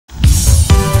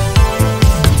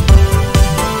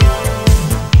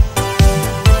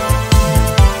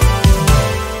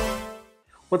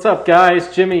What's up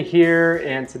guys, Jimmy here,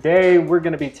 and today we're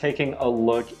going to be taking a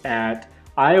look at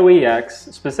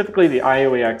IoeX, specifically the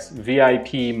IoeX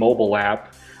VIP mobile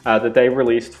app that they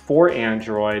released for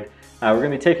Android. We're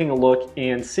going to be taking a look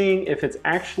and seeing if it's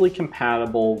actually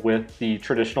compatible with the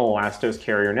traditional Elastos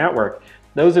Carrier network.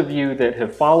 Those of you that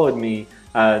have followed me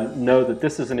know that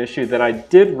this is an issue that I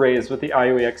did raise with the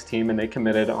IoeX team, and they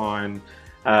committed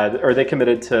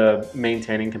to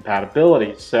maintaining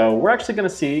compatibility. So we're actually going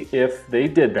to see if they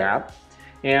did that.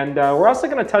 And we're also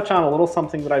going to touch on a little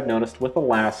something that I've noticed with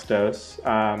Elastos,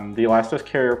 the Elastos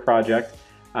Carrier project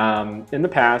in the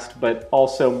past, but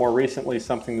also more recently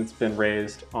something that's been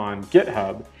raised on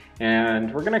GitHub.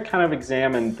 And we're going to kind of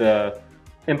examine the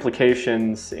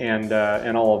implications and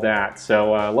all of that.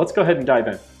 So let's go ahead and dive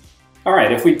in. All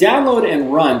right, if we download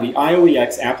and run the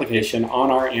IoeX application on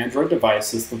our Android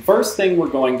devices, the first thing we're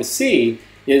going to see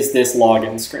is this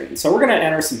login screen. So we're going to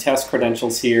enter some test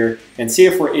credentials here and see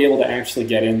if we're able to actually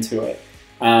get into it.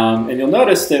 And you'll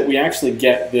notice that we actually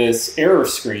get this error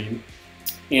screen.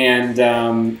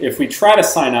 And if we try to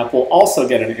sign up, we'll also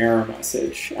get an error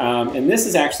message. And this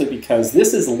is actually because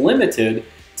this is limited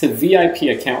to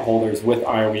VIP account holders with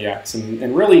IoeX.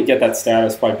 And really get that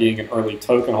status by being an early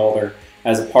token holder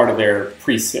as a part of their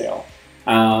pre-sale.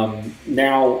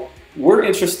 Now, we're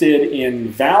interested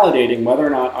in validating whether or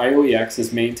not IoeX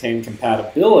has maintained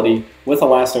compatibility with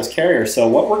Elastos Carrier. So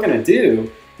what we're going to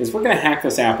do is we're going to hack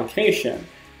this application.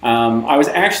 I was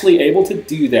actually able to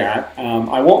do that.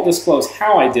 I won't disclose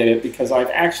how I did it because I've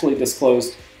actually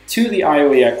disclosed to the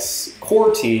IoeX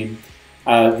core team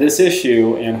this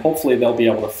issue, and hopefully they'll be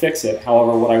able to fix it.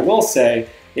 However, what I will say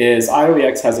is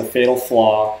IoeX has a fatal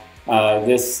flaw.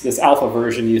 This alpha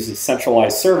version uses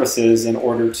centralized services in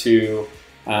order to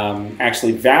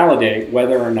actually validate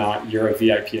whether or not you're a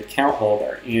VIP account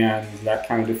holder, and that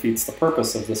kind of defeats the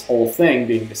purpose of this whole thing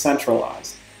being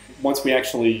decentralized. Once we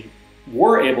actually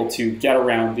were able to get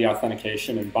around the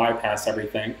authentication and bypass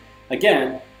everything,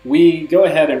 again, we go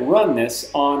ahead and run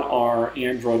this on our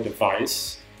Android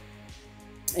device,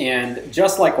 and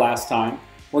just like last time,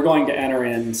 we're going to enter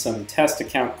in some test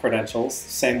account credentials,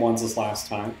 same ones as last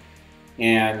time.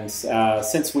 And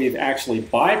since we've actually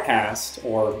bypassed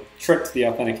or tricked the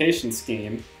authentication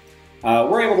scheme,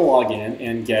 we're able to log in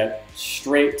and get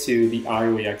straight to the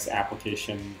IoeX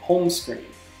application home screen.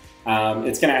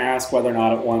 It's going to ask whether or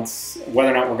not we're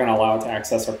going to allow it to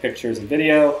access our pictures and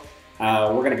video.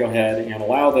 We're going to go ahead and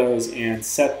allow those and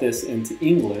set this into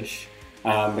English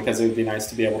because it would be nice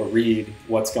to be able to read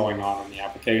what's going on in the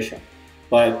application.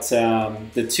 But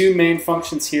the two main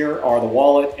functions here are the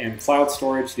wallet and cloud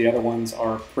storage. The other ones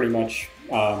are pretty much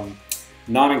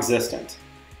non-existent.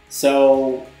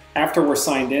 So after we're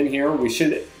signed in here, we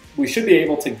should be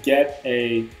able to get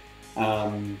a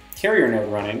carrier node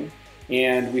running,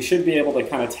 and we should be able to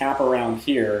kind of tap around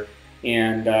here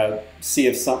and see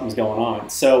if something's going on.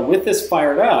 So with this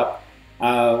fired up,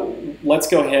 let's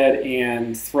go ahead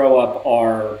and throw up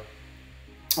our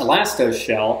Elastos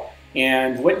shell.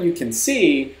 And what you can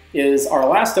see is our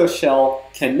Elastos shell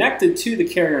connected to the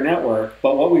carrier network,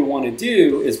 but what we want to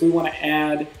do is we want to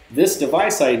add this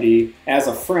device ID as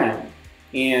a friend.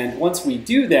 And once we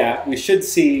do that, we should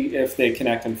see if they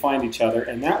connect and find each other,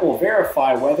 and that will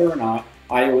verify whether or not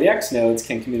IoeX nodes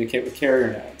can communicate with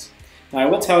carrier nodes. Now, I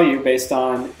will tell you, based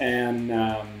on an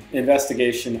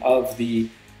investigation of the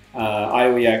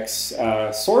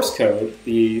IoeX source code,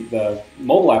 the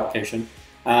mobile application,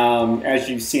 as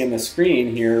you see on the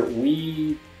screen here,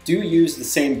 we do use the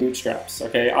same bootstraps.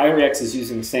 Okay, IoeX is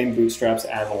using the same bootstraps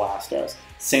as Elastos,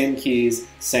 same keys,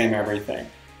 same everything,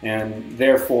 and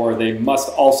therefore they must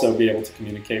also be able to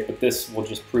communicate. But this will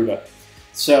just prove it.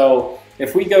 So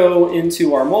if we go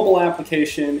into our mobile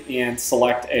application and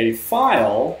select a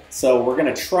file, so we're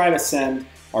going to try to send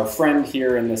our friend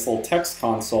here in this little text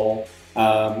console.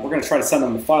 We're going to try to send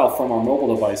them the file from our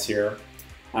mobile device here.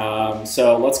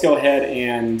 So let's go ahead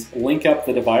and link up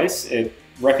the device. It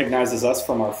recognizes us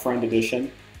from our friend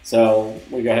edition. So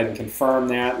we go ahead and confirm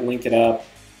that, link it up,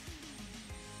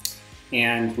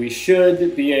 and we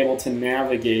should be able to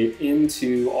navigate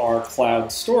into our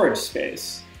cloud storage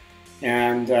space.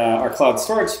 And our cloud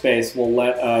storage space will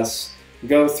let us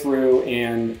go through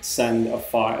and send a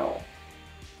file.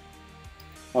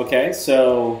 Okay,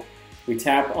 so we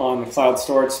tap on the cloud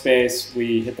storage space,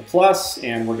 we hit the plus,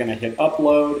 and we're going to hit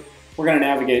upload. We're going to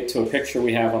navigate to a picture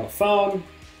we have on the phone.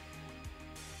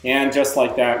 And just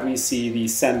like that, we see the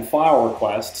send file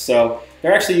request. So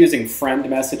they're actually using friend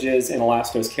messages in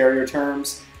Elastos Carrier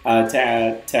terms.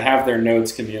 to have their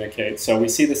nodes communicate. So we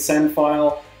see the send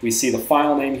file, we see the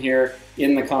file name here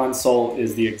in the console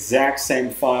is the exact same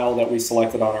file that we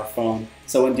selected on our phone.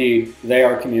 So indeed, they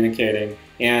are communicating.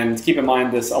 And keep in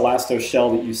mind, this Elastos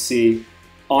shell that you see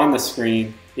on the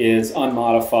screen is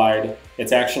unmodified.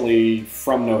 It's actually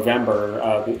from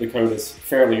November. The code is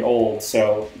fairly old,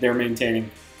 so they're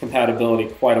maintaining compatibility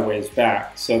quite a ways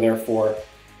back. So therefore,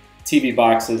 TV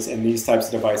boxes and these types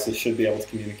of devices should be able to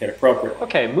communicate appropriately.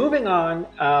 Okay, moving on,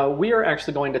 we are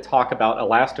actually going to talk about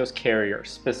Elastos Carrier,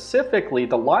 specifically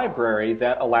the library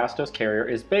that Elastos Carrier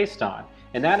is based on,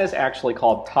 and that is actually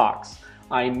called TOX.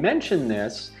 I mentioned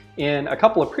this in a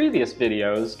couple of previous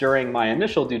videos during my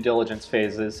initial due diligence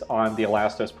phases on the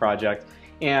Elastos project,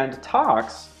 and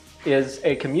TOX is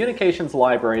a communications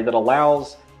library that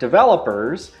allows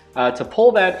developers to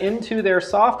pull that into their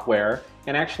software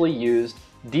and actually use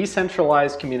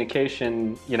decentralized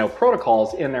communication,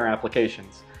 protocols in their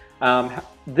applications.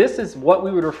 This is what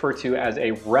we would refer to as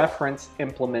a reference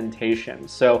implementation.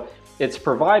 So it's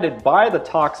provided by the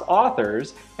TOX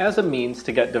authors as a means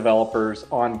to get developers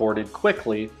onboarded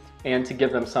quickly and to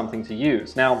give them something to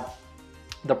use. Now,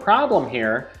 the problem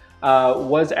here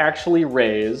was actually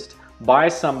raised by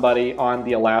somebody on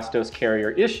the Elastos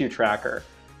Carrier issue tracker,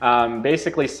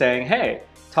 basically saying, hey,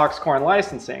 TOX core and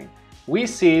licensing, we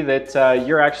see that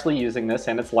you're actually using this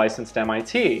and it's licensed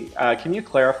MIT. Can you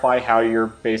clarify how you're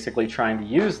basically trying to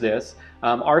use this?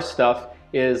 Our stuff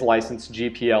is licensed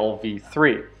GPL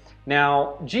v3.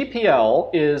 Now,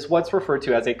 GPL is what's referred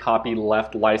to as a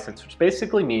copyleft license, which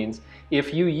basically means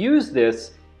if you use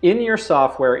this in your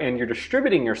software and you're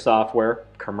distributing your software,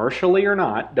 commercially or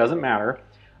not, doesn't matter,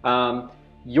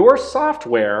 your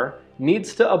software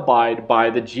needs to abide by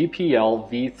the GPL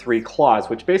v3 clause,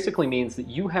 which basically means that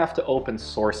you have to open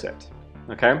source it,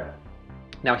 okay?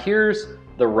 Now here's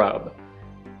the rub.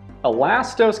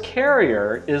 Elastos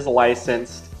Carrier is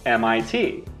licensed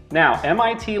MIT. Now,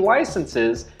 MIT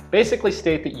licenses basically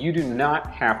state that you do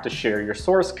not have to share your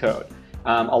source code.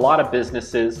 A lot of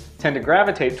businesses tend to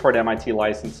gravitate toward MIT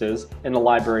licenses in the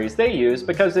libraries they use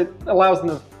because it allows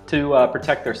them to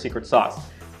protect their secret sauce.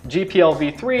 GPL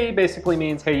v3 basically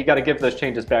means, hey, you got to give those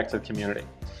changes back to the community.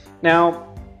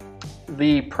 Now,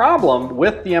 the problem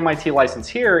with the MIT license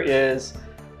here is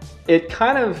it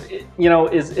kind of,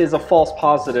 is a false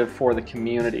positive for the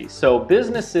community. So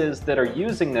businesses that are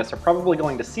using this are probably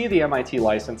going to see the MIT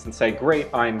license and say, great,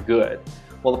 I'm good.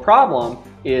 Well, the problem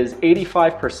is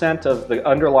 85% of the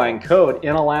underlying code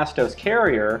in Elastos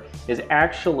Carrier is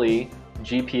actually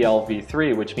GPL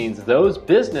v3, which means those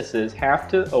businesses have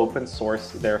to open source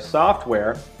their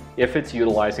software if it's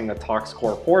utilizing the TOX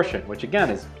core portion, which again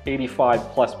is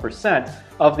 85+%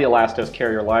 of the Elastos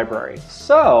Carrier library.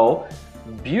 So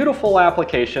beautiful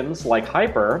applications like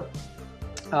Hyper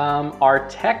are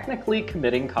technically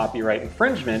committing copyright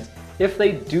infringement if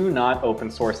they do not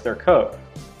open source their code.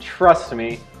 Trust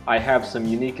me, I have some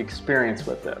unique experience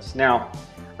with this. Now,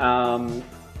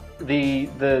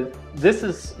 this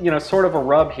is sort of a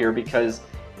rub here because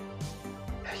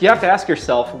you have to ask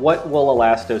yourself, what will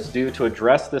Elastos do to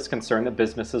address this concern that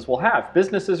businesses will have?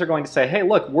 Businesses are going to say, hey,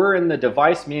 look, we're in the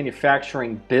device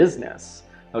manufacturing business,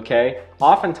 okay?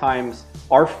 Oftentimes,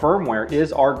 our firmware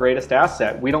is our greatest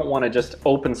asset. We don't want to just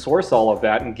open source all of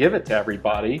that and give it to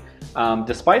everybody,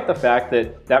 despite the fact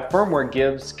that that firmware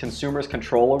gives consumers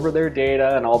control over their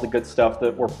data and all the good stuff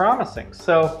that we're promising.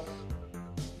 So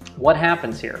what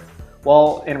happens here?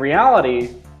 Well, in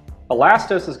reality,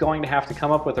 Elastos is going to have to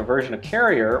come up with a version of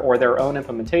Carrier or their own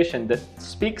implementation that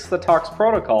speaks the TOX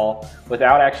protocol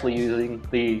without actually using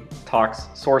the TOX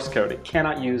source code. It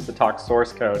cannot use the TOX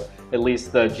source code, at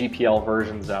least the GPL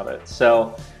versions of it.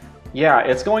 So yeah,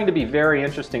 it's going to be very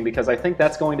interesting because I think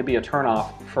that's going to be a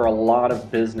turnoff for a lot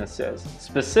of businesses,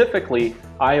 specifically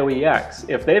IoeX.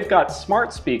 If they've got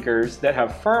smart speakers that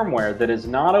have firmware that is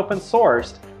not open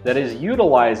sourced, that is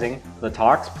utilizing the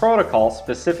TOX protocol,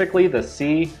 specifically the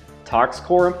C TOX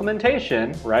core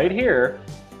implementation right here,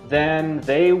 then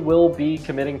they will be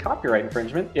committing copyright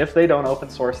infringement if they don't open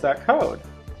source that code.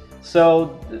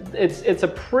 So it's a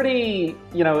pretty,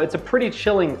 it's a pretty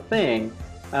chilling thing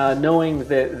knowing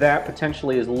that that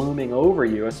potentially is looming over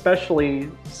you,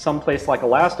 especially someplace like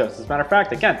Elastos. As a matter of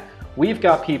fact, again, we've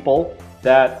got people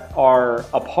that are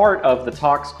a part of the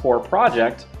TOX core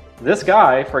project. This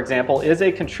guy, for example, is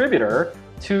a contributor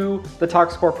to the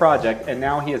TOX core project, and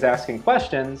now he is asking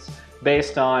questions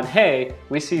based on, hey,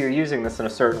 we see you're using this in a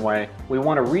certain way. We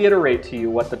want to reiterate to you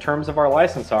what the terms of our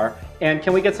license are, and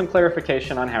can we get some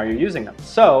clarification on how you're using them?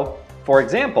 So, for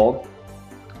example,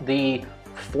 the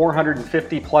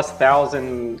 450+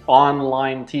 thousand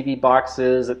online TV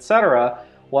boxes, etc.,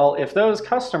 Well, if those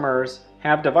customers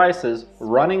have devices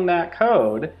running that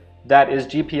code that is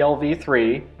GPL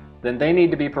v3, then they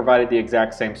need to be provided the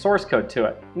exact same source code to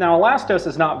it. Now, Elastos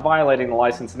is not violating the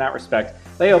license in that respect.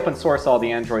 They open source all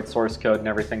the Android source code and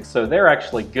everything, so they're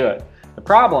actually good. The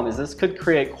problem is this could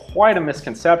create quite a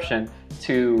misconception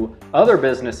to other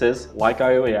businesses like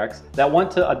IoeX that want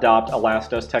to adopt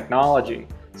Elastos technology.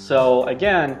 So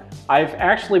again, I've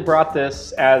actually brought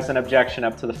this as an objection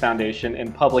up to the foundation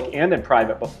in public and in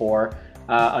private before.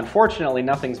 Unfortunately,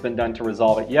 nothing's been done to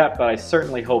resolve it yet, but I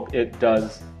certainly hope it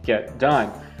does get done.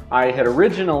 I had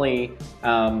originally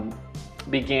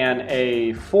began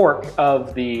a fork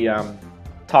of the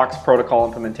TOX protocol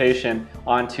implementation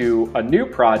onto a new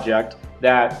project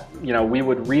that we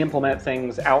would re-implement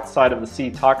things outside of the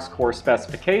C TOX core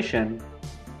specification.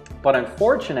 But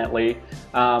unfortunately,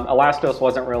 Elastos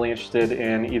wasn't really interested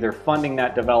in either funding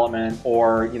that development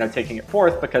or taking it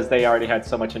forth because they already had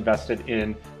so much invested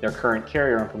in their current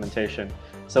carrier implementation.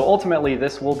 So ultimately,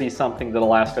 this will be something that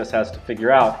Elastos has to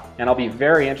figure out, and I'll be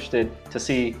very interested to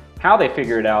see how they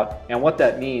figure it out and what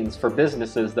that means for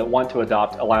businesses that want to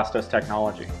adopt Elastos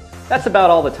technology. That's about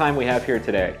all the time we have here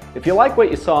today. If you like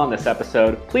what you saw in this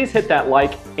episode, please hit that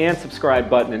like and subscribe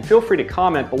button, and feel free to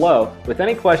comment below with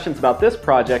any questions about this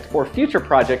project or future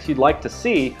projects you'd like to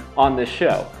see on this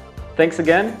show. Thanks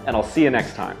again, and I'll see you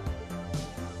next time.